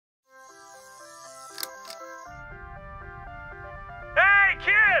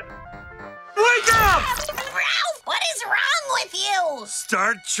is wrong with you?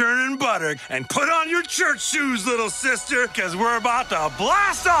 Start churning butter and put on your church shoes, little sister, because we're about to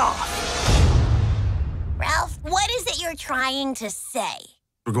blast off. Ralph, what is it you're trying to say?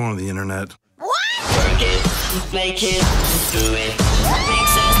 We're going to the internet. What? Work it, make it, do it. Make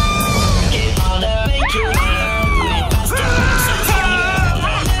sense. Get all the make it, do it.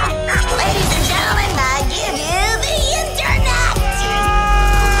 Ladies and gentlemen, I give you the internet.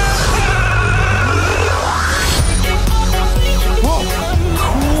 Whoa,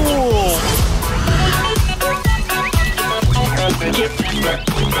 cool.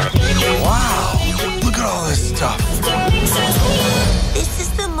 Wow, look at all this stuff. This is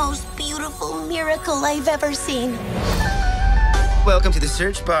the most beautiful miracle I've ever seen. Welcome to the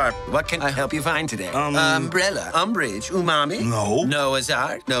search bar. What can I help you find today? Umbrella, umbrage, umami. No. Noah's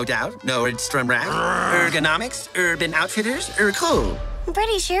Ark, no doubt. Nordstrom Rack. Ergonomics, Urban Outfitters, cool. I'm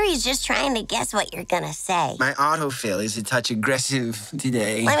pretty sure he's just trying to guess what you're gonna say. My autofill is a touch aggressive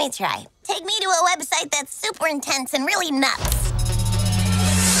today. Let me try. Take me to a website that's super intense and really nuts.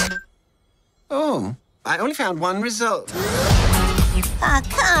 Oh, I only found one result. Oh,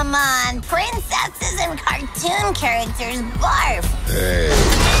 come on. Princesses and cartoon characters barf. Hey.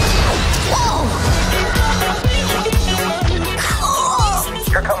 Whoa!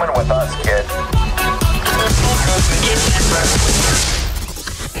 Cool! You're coming with us, kid.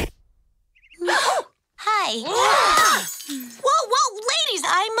 Hi. Whoa, ladies,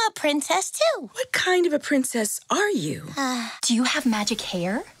 I'm a princess too. What kind of a princess are you? Do you have magic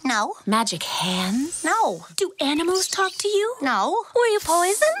hair? No. Magic hands? No. Do animals talk to you? No. Were you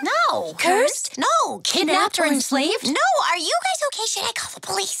poisoned? No. Cursed? No. Kidnapped or enslaved? No. Are you guys okay? Should I call the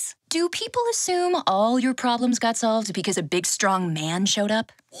police? Do people assume all your problems got solved because a big, strong man showed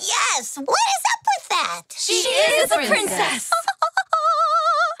up? Yes. What is up with that? She is a princess.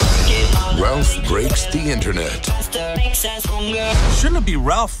 Ralph breaks the internet. Shouldn't it be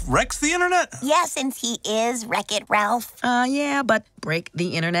Ralph wrecks the internet? Yeah, since he is Wreck-It Ralph. Yeah, but break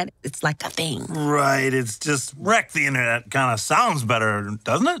the internet, it's like a thing. Right, it's just wreck the internet kind of sounds better,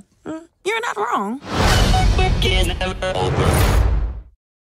 doesn't it? You're not wrong. Work is never over.